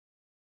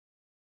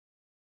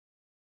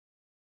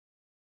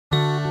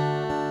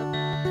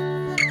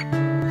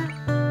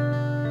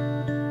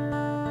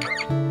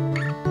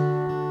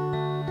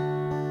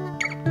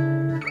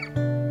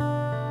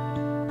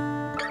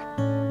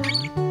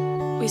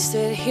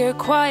sit here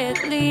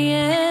quietly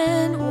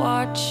and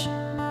watch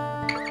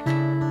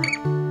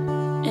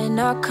in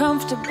our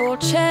comfortable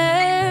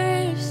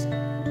chairs.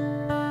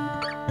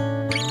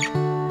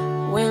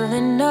 Will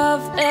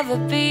enough ever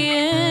be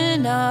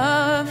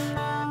enough?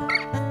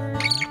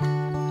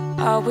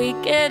 Are we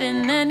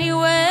getting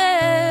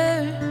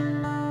anywhere?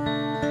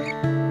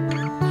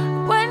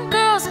 When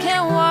girls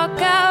can't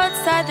walk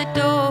outside the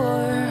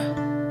door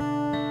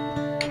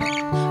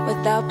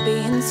without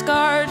being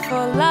scarred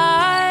for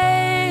life.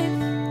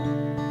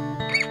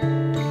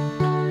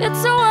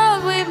 It's a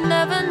world we've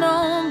never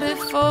known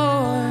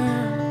before.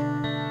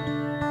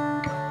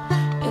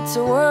 It's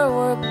a world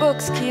where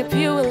books keep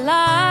you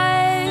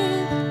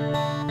alive.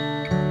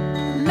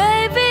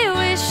 Maybe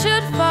we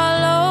should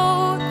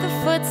follow the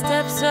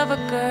footsteps of a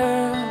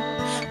girl,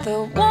 the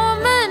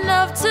woman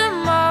of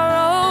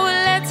tomorrow.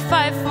 Let's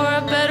fight for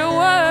a better world.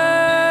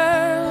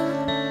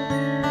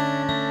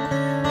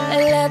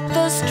 Let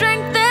the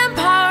strength and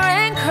power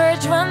and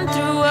courage run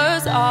through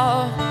us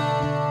all.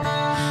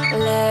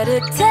 Let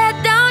it tear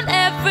down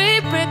every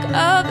brick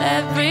of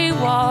every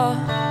wall.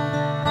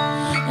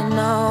 And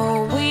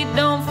no, we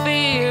don't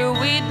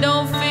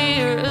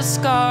fear a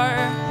scar.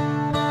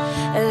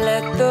 And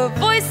let the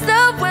voice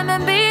of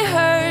women be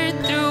heard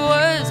through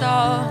us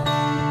all.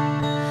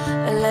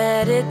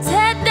 Let it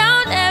tear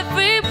down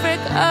every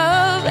brick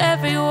of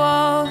every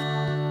wall.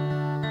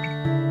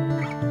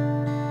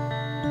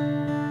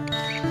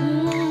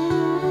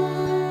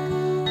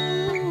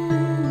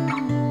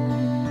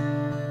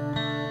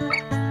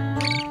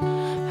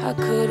 How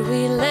could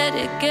we let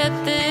it get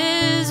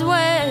this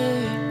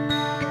way?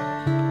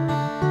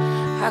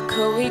 How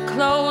could we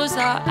close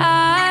our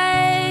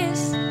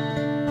eyes?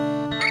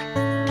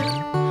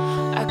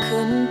 I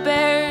couldn't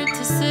bear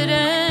to sit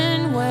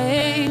and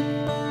wait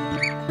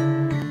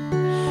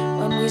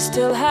when we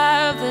still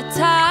have the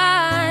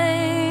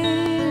time.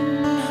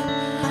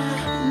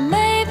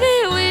 Maybe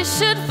we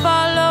should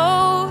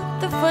follow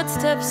the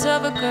footsteps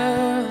of a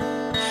girl,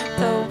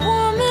 the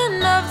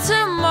woman of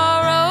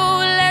tomorrow.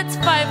 Let's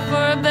fight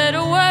for a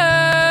better world.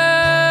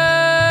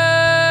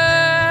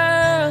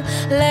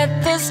 Let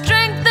the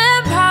strength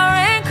and power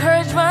and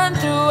courage run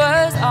through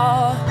us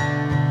all.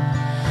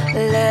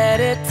 Let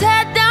it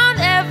tear down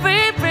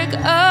every brick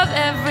of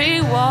every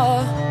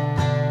wall.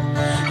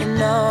 And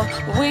no,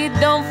 we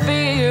don't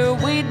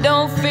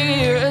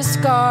fear a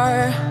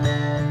scar.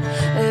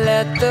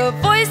 Let the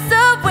voice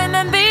of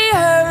women be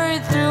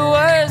heard through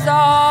us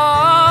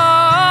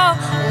all.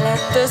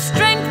 Let the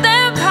strength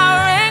and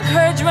power and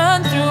courage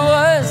run through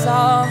us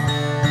all.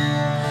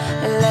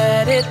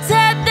 Let it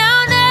tear down